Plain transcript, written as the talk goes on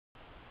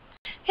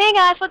Hey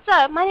guys, what's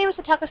up? My name is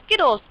Ataka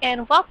Skittles,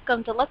 and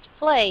welcome to Let's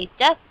Play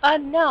Death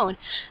Unknown.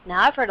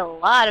 Now, I've heard a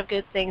lot of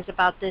good things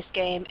about this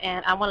game,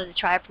 and I wanted to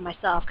try it for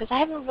myself, because I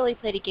haven't really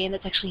played a game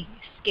that's actually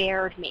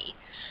scared me.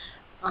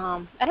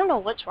 I don't know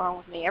what's wrong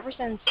with me. Ever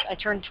since I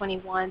turned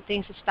 21,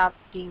 things have stopped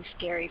being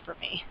scary for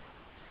me.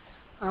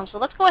 So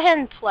let's go ahead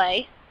and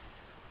play.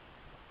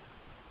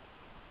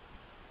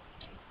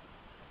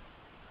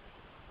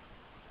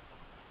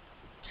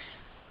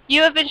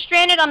 You have been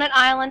stranded on an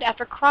island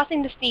after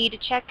crossing the sea to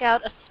check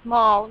out a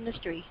small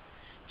mystery.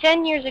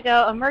 10 years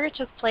ago, a murder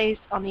took place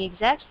on the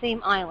exact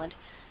same island.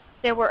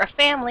 There were a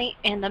family,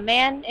 and the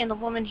man and the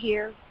woman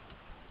here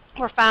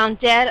were found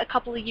dead a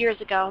couple of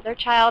years ago. Their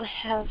child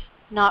has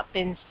not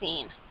been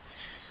seen.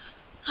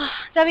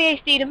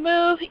 WASD to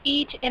move,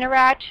 E to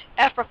interact,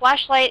 F for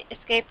flashlight,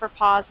 escape for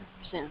pause, and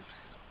resume.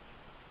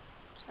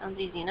 Sounds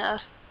easy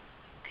enough.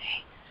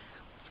 Okay,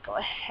 let's go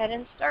ahead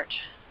and start.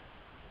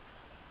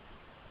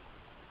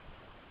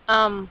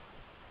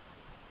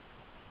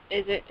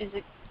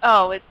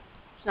 Oh, it's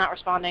not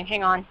responding.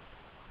 Hang on.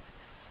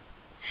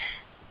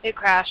 It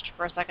crashed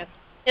for a second.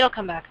 It'll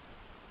come back.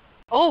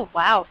 Oh,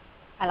 wow.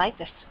 I like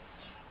this.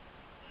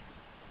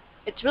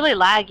 It's really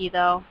laggy,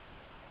 though.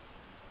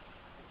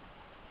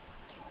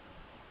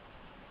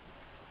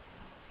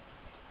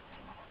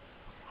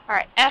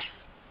 Alright, F.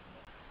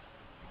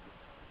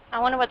 I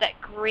wonder what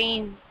that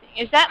green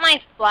thing is. That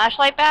my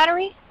flashlight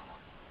battery?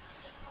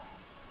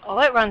 Oh,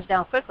 it runs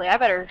down quickly. I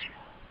better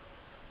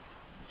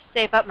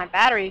save up my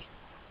battery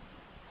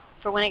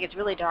for when it gets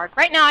really dark.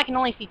 Right now I can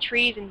only see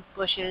trees and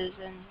bushes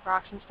and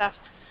rocks and stuff.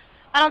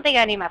 I don't think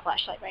I need my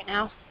flashlight right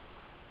now.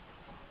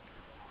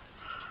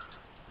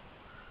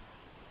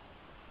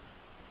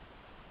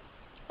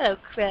 Hello,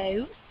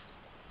 crows.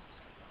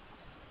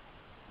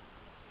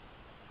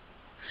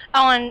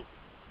 Oh, and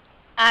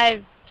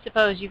I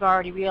suppose you've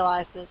already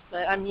realized this,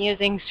 but I'm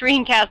using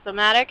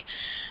Screencast-O-Matic.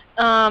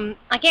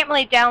 I can't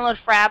really download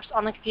Fraps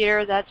on the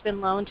computer that's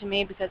been loaned to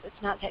me because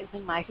it's not technically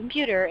my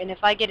computer, and if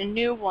I get a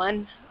new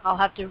one, I'll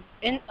have to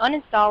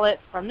uninstall it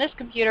from this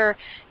computer,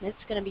 and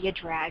it's going to be a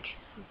drag.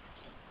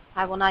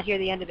 I will not hear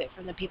the end of it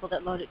from the people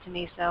that loaned it to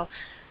me, so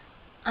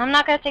I'm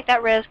not going to take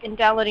that risk in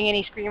downloading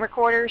any screen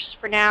recorders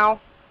for now.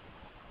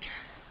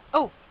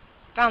 Oh,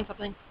 found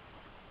something.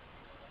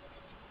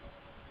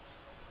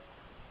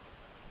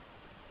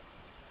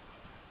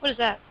 What is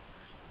that?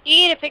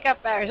 E to pick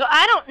up batteries. Well,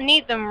 I don't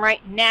need them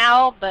right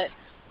now, but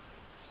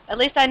at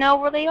least I know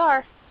where they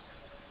are.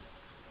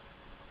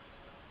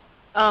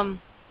 Can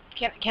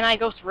I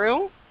go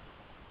through?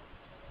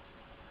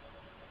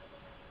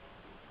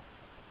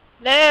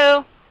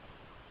 Hello?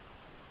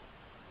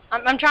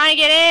 I'm trying to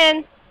get in.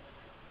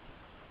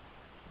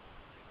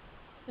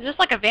 Is this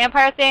like a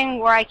vampire thing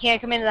where I can't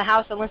come into the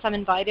house unless I'm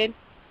invited?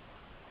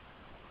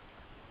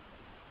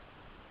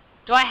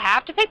 Do I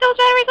have to pick those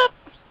batteries up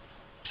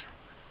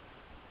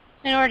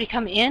in order to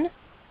come in?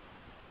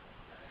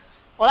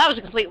 Well, that was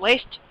a complete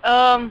waste.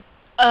 Oh.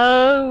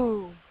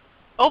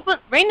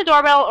 Ring the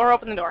doorbell or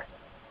open the door.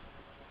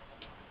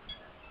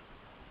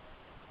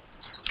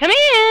 Come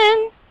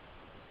in!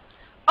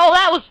 Oh,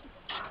 that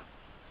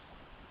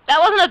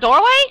wasn't a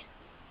doorway?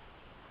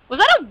 Was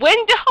that a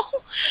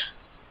window?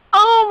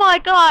 Oh my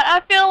god,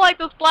 I feel like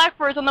those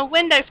Blackbirds on the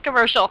Windex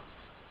commercial.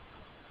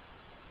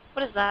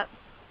 What is that?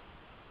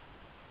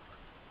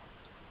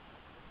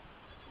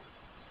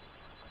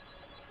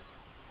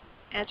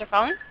 Answer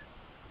phone?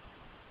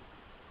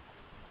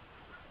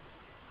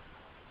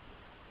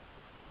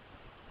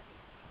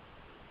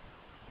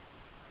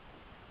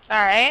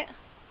 Alright.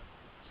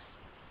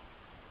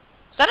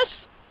 Is that a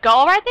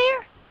skull right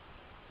there?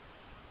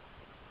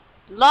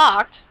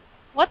 Locked?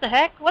 What the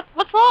heck? What's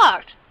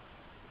locked?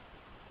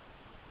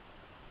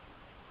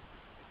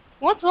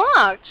 What's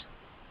locked?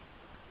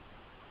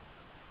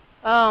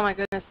 Oh my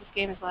goodness, this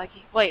game is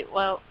laggy. Wait,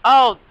 well,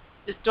 oh,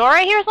 this door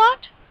right here is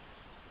locked?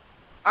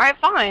 Alright,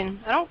 fine.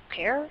 I don't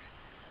care.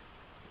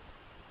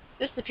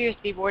 This appears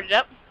to be boarded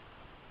up.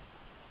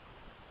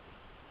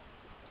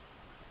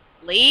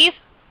 Leave?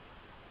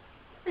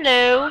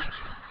 Hello?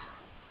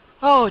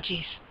 Oh,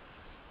 jeez.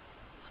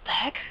 What the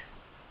heck?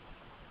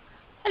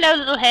 Hello,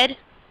 little head.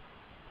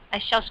 I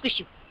shall squish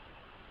you.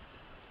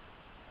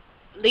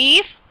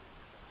 Leave?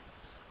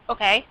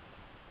 Okay.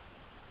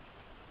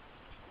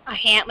 I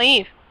can't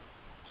leave.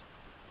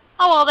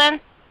 Oh, well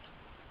then.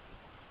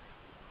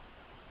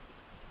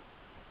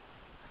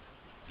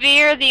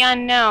 Fear the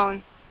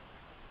unknown.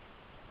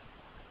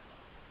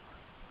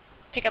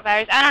 Pick up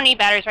batteries. I don't need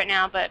batteries right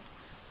now, but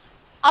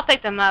I'll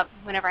pick them up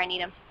whenever I need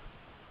them.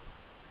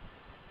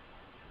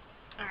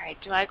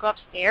 Alright, do I go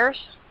upstairs?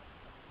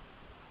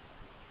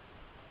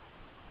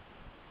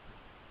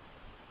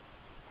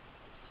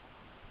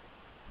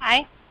 Hi.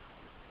 I'm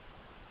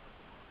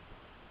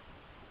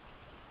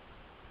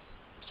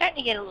starting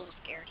to get a little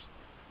scared.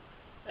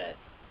 But,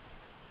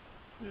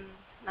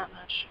 not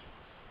much.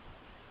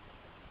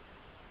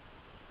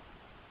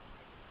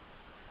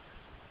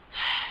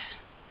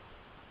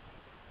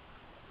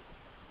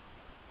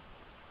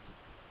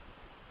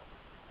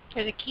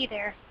 There's a key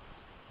there.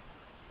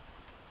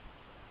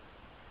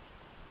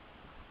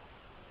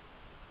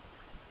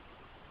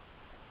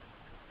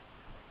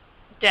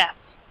 death.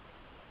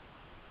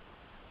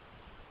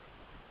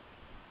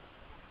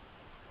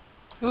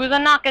 Who's a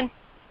knocking?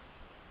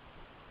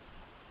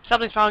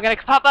 Something's probably gonna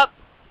pop up.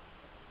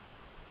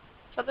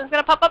 Something's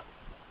gonna pop up.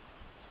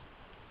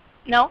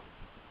 No?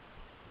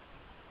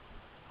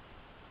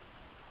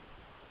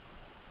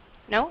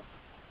 No?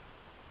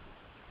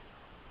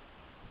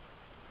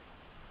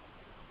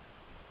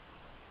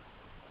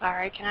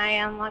 Alright, can I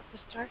unlock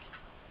this door?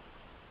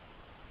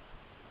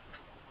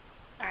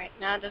 Alright,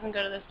 no, it doesn't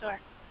go to this door.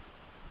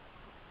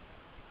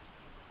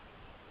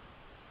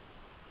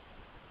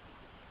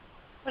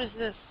 What is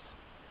this?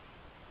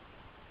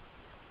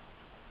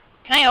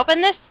 Can I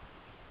open this?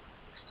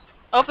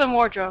 Open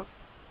wardrobe.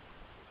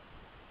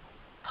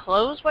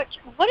 Close what?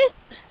 What is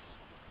this?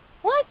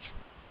 What?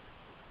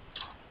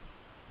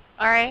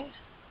 Alright.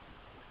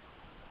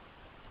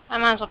 I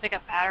might as well pick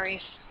up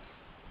batteries.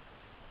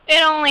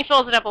 It only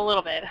fills it up a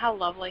little bit. How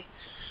lovely.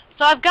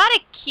 So I've got a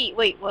key.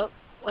 Wait, what?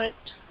 What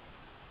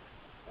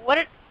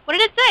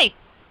did it say?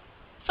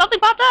 Something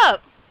popped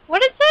up.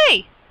 What did it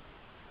say?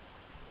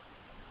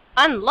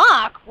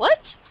 Unlock? What?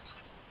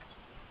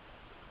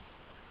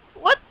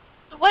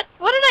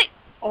 What did I...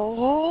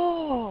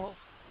 Oh.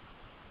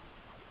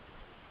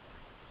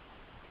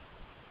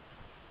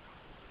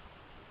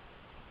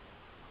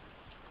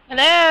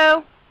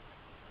 Hello?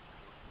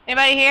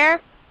 Anybody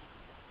here?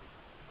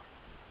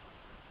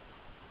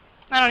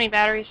 I don't need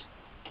batteries.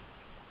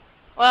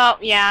 Well,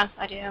 yeah,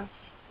 I do.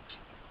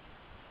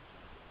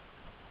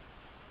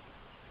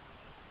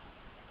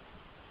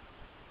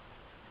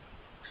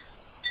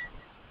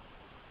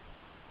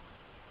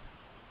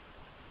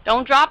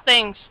 Don't drop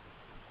things.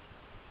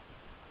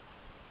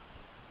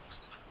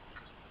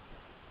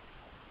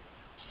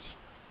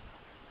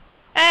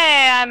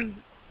 Hey,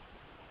 I'm...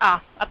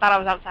 Ah, I thought I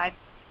was outside.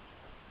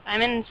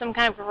 I'm in some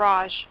kind of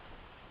garage.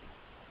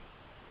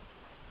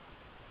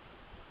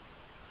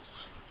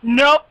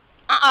 Nope.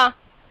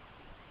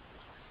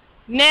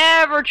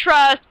 Never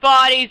trust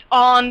bodies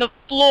on the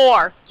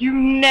floor. You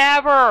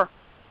never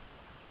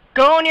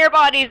go near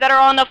bodies that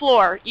are on the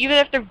floor. Even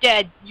if they're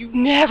dead, you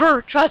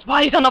never trust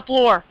bodies on the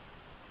floor.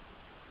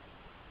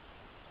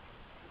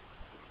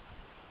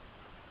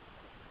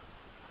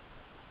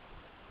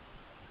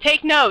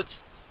 Take notes.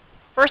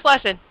 First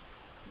lesson.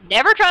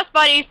 Never trust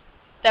bodies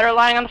that are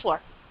lying on the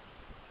floor.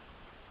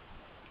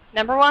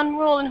 Number one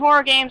rule in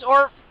horror games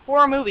or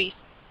horror movies.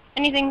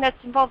 Anything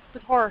that's involved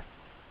with horror.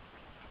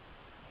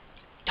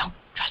 Don't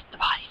trust the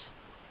bodies.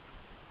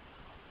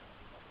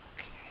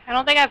 I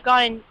don't think I've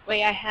gone in...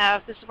 Wait, I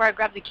have. This is where I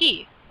grabbed the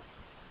key.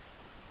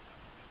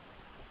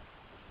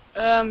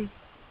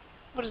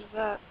 What is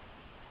that?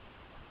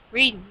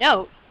 Read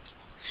note.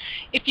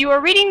 If you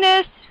are reading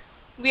this,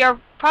 we are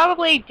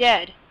probably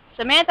dead.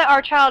 Samantha,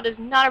 our child, is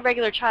not a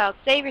regular child.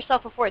 Save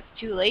yourself before it's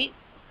too late.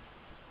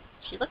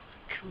 She looks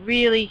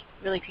really,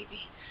 really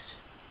creepy.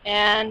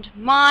 And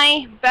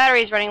my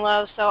battery's running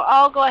low, so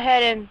I'll go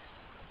ahead and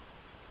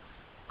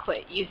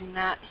quit using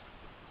that.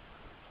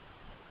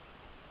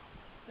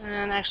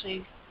 And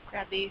actually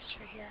grab these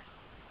right here.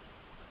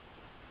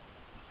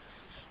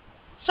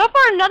 So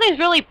far, nothing's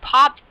really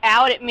popped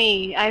out at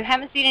me. I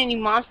haven't seen any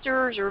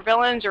monsters or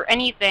villains or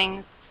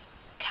anything.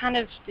 Kind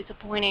of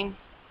disappointing.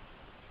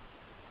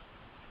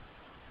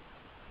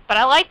 But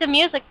I like the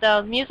music,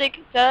 though. The music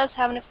does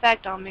have an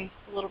effect on me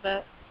a little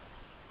bit.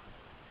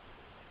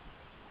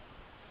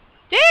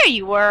 There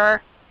you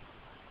were!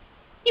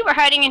 You were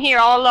hiding in here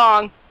all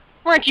along.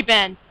 Weren't you,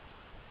 Ben?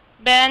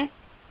 Ben?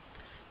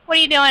 What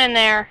are you doing in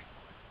there?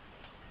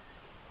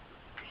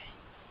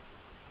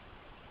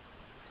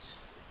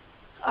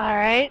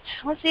 Alright,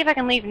 let's see if I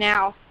can leave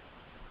now.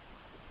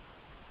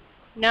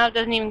 No, it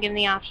doesn't even give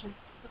me the option.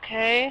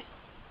 Okay.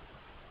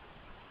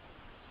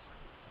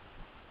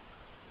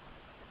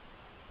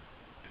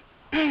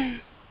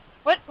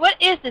 What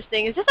is this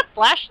thing? Is this a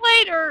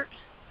flashlight or...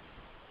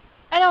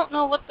 I don't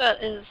know what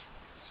that is.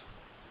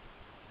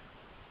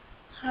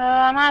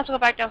 I might as well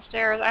go back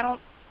downstairs. I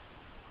don't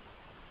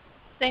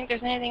think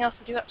there's anything else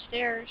to do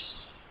upstairs.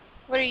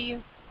 What are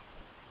you?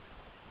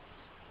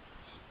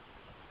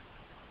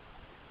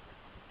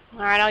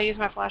 Alright, I'll use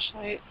my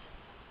flashlight.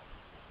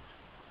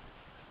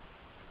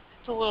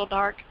 It's a little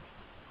dark.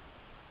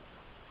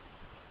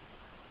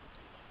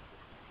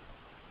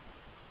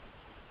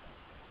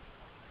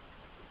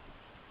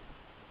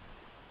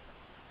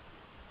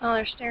 Oh,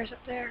 there's stairs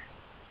up there.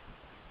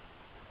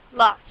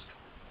 Locked.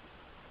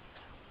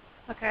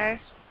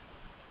 Okay.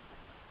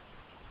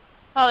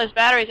 Oh, there's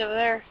batteries over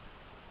there.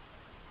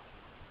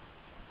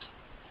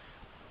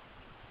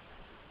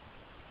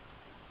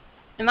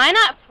 Am I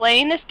not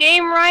playing this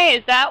game right?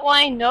 Is that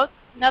why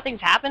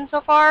nothing's happened so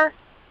far?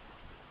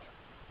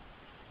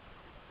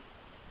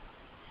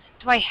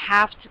 Do I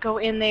have to go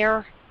in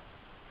there?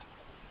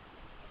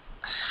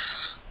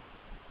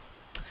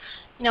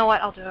 You know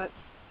what? I'll do it.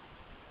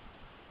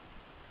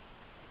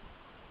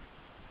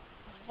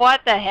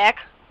 What the heck?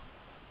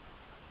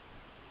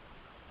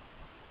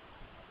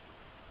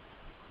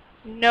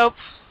 Nope.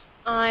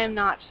 I'm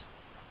not.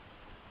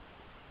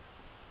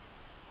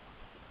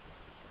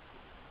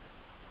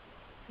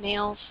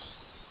 Nails.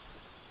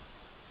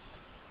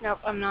 Nope,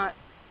 I'm not.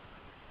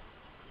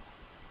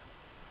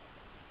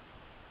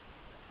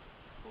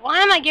 Why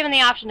am I given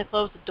the option to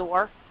close the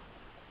door?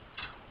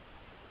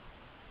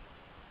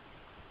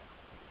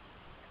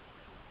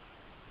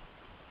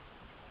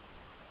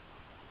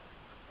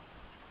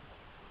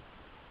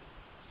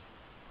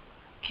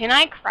 Can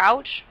I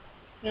crouch?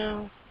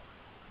 No.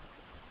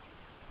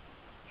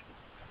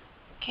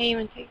 Can't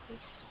even take this.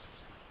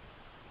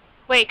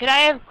 Wait, could I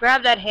have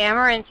grabbed that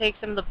hammer and take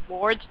some of the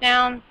boards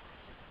down?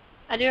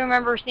 I do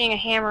remember seeing a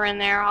hammer in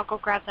there. I'll go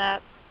grab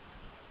that.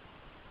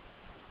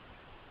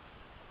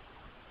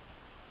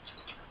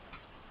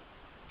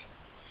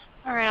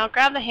 Alright, I'll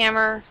grab the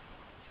hammer.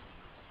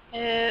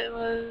 It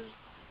was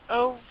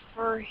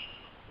over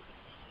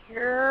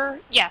here.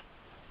 Yeah.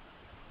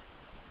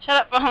 Shut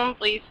up, phone,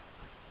 please.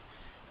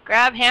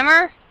 Grab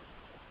hammer.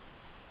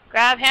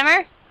 Grab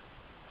hammer.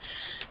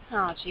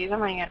 Oh, jeez, I'm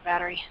running out of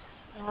battery.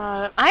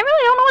 I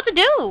really don't know what to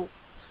do.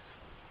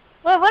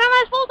 What am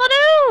I supposed to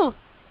do?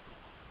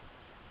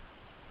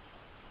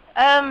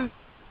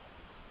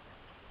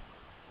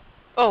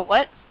 Oh,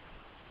 what?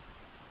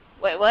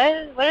 Wait,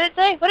 what? What did it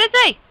say? What did it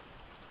say?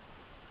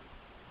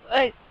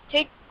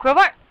 Take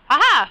crowbar.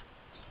 Haha!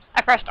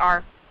 I pressed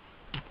R.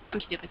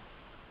 I'm stupid.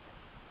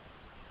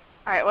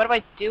 Alright, what do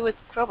I do with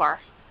crowbar?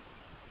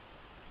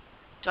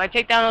 Do I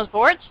take down those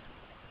boards?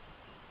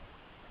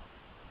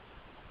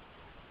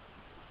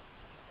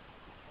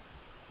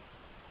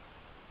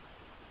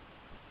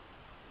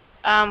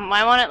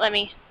 Why won't it let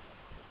me?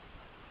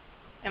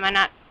 Am I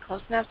not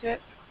close enough to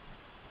it?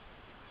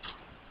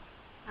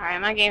 Alright,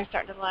 my game's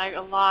starting to lag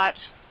a lot.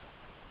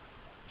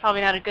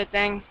 Probably not a good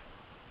thing.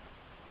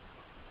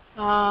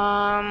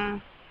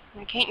 I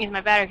can't use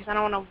my battery because I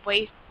don't want to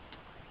waste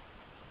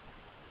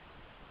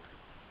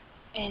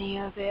any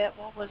of it.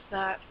 What was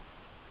that?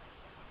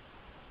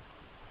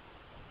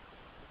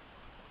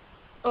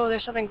 Oh,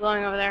 there's something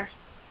glowing over there.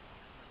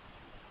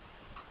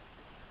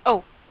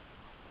 Oh.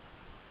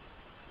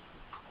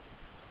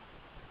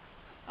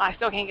 I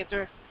still can't get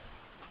through.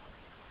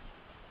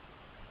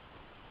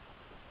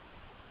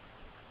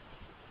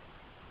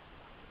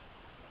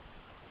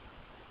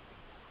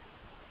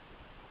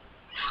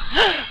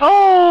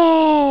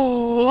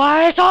 Oh,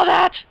 I saw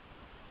that!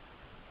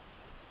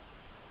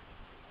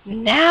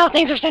 Now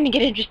things are starting to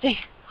get interesting.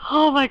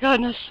 Oh my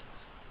goodness.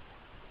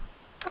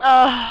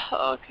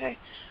 Okay.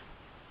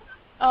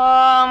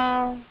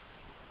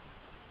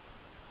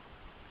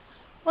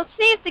 Let's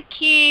see if the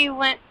key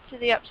went to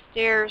the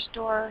upstairs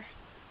door.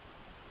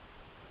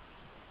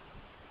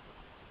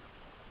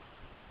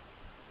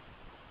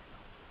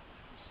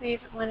 Let's see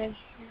if it went in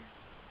here.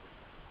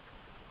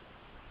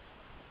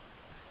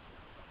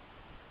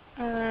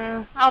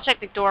 I'll check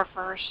the door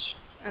first,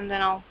 and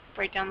then I'll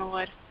break down the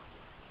wood.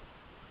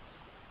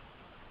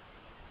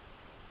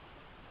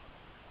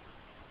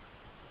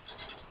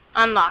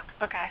 Unlock.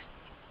 Okay.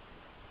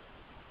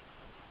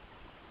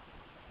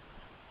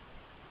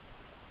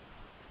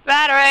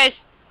 Batteries!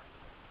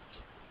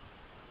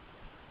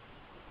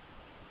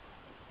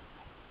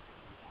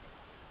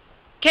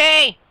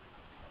 Key!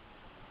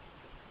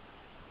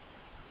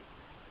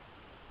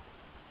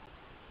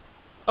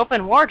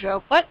 Open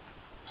wardrobe? What?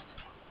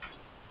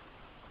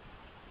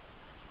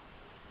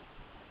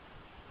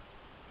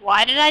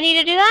 Why did I need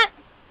to do that?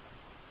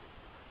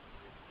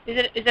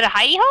 Is it a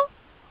hidey hole?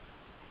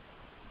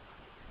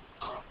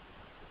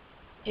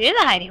 It is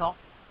a hidey hole.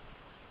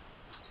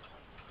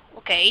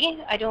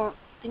 Okay, I don't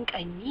think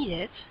I need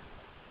it.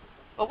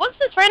 But what's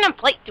this random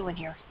plate doing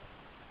here?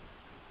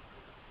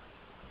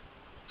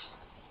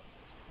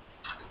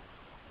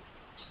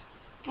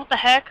 What the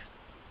heck?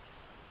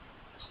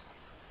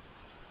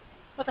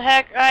 What the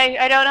heck?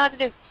 I don't know what to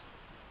do.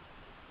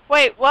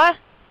 Wait, what?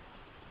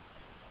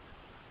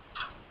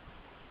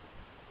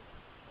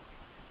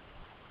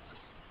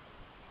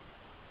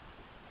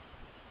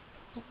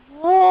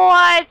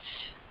 What?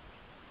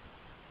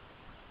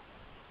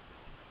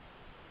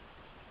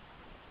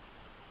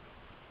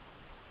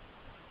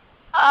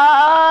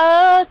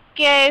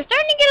 Okay, starting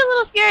to get a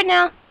little scared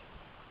now.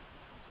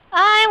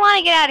 I want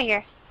to get out of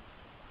here.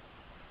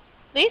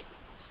 Please?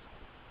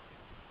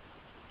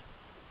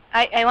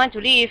 I want to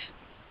leave.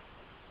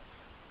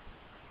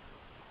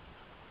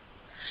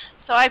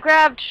 So I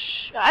grabbed,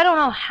 I don't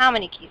know how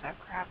many keys I've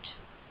grabbed.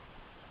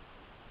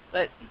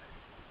 But,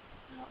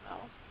 I don't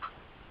know.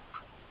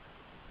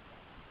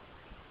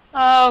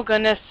 Oh,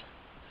 goodness.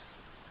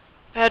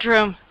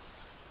 Bedroom.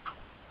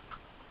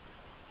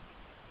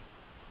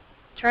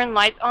 Turn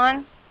lights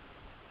on.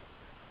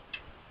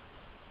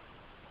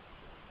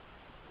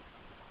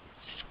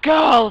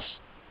 Skulls!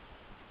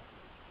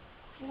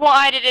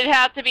 Why did it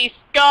have to be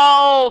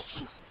skulls?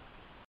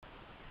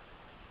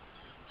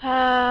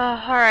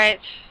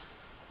 Alright.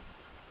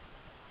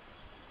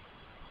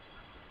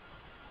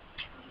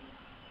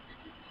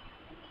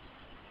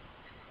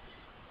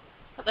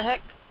 What the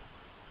heck?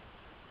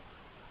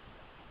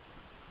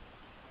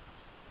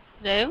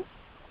 No?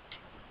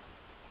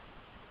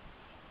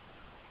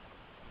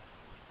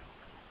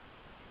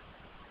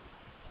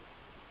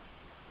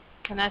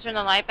 Can I turn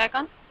the light back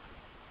on?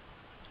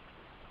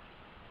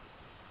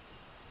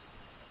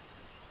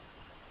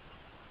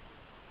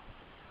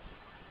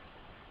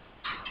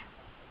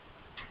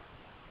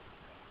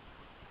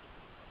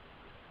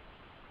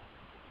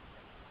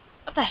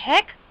 What the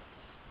heck?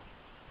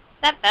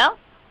 That fell?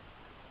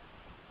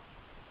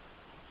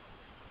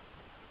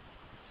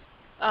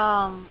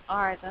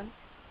 Alright then.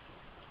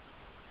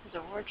 There's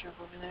a wardrobe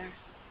over there.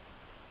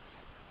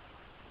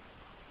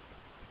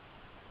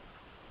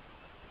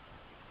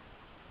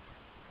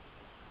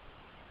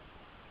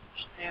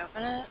 Should I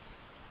open it?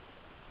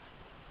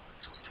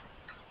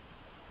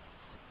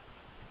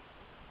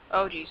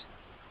 Oh jeez.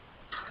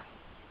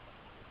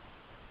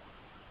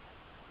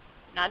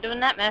 Not doing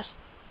that mess.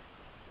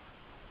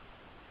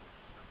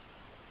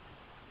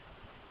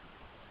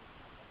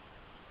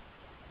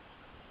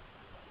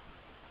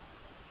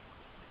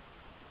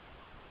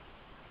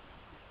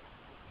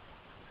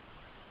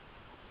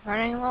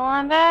 Running low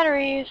on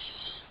batteries.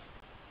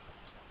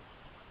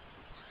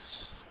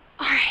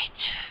 Alright.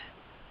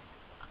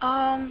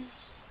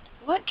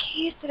 What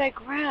keys did I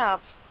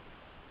grab?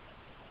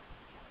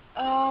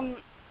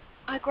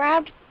 I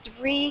grabbed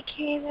 3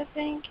 keys, I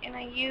think, and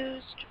I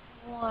used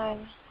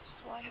 1.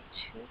 So I have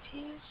 2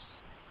 keys?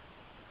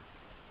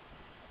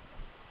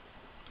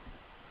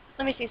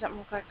 Let me see something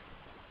real quick.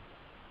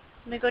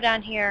 Let me go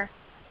down here.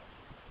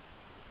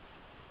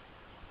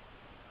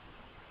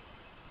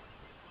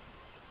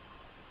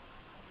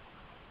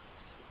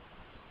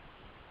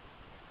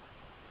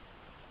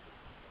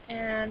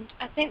 And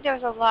I think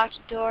there's a locked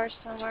door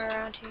somewhere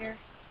around here.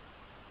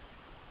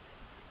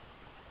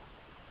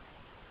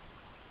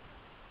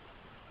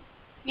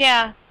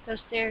 Yeah, those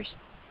stairs.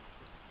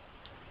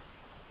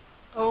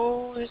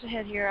 Oh, there's a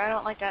head here. I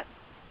don't like that.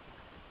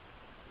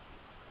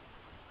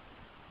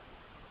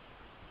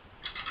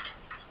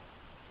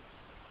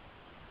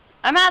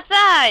 I'm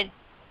outside!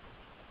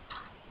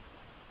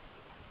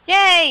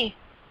 Yay!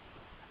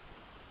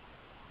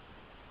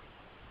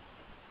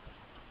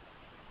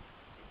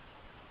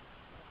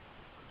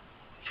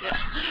 Yeah.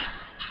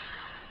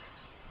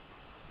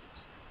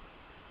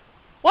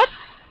 What?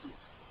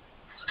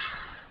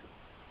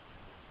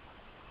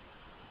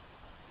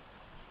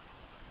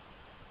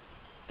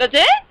 That's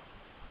it?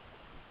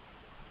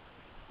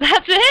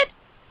 That's it?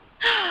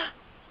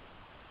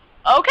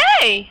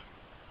 Okay.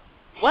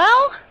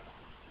 Well,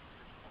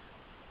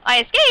 I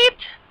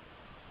escaped,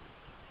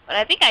 but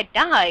I think I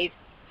died.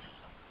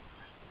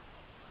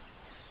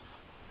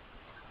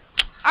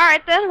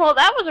 Alright then, well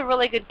that was a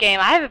really good game.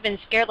 I haven't been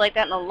scared like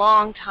that in a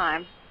long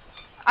time.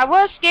 I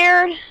was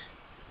scared,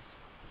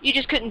 you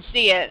just couldn't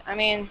see it. I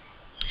mean,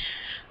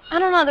 I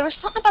don't know, there was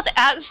something about the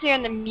atmosphere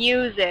and the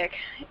music.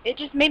 It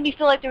just made me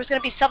feel like there was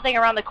going to be something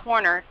around the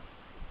corner.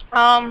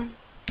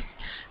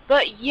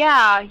 But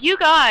yeah, you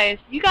guys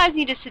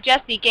need to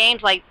suggest me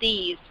games like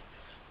these.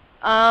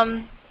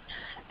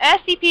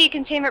 SCP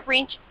Containment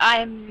Breach,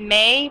 I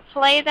may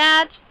play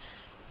that,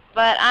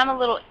 but I'm a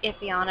little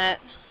iffy on it.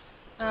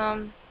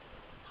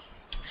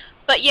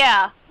 But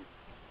yeah,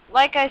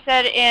 like I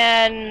said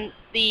in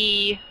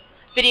the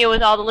video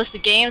with all the list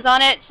of games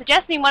on it,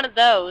 suggest me one of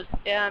those,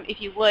 if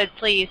you would,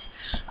 please.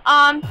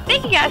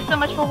 Thank you guys so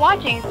much for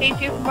watching. Stay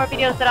tuned for more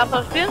videos that I'll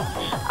post soon.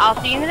 I'll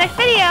see you in the next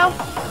video.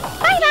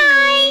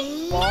 Bye-bye!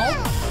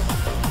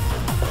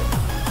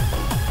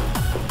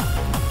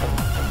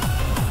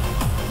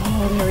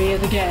 Oh, there he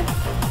is again.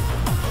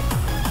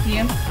 See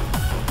him?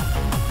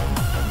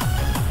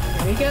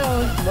 There he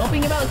goes,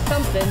 moping about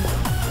something.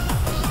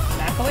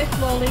 Back away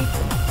slowly.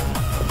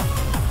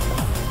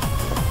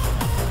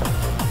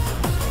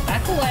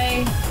 Back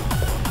away. I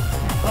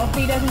hope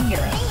he doesn't hear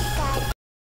us.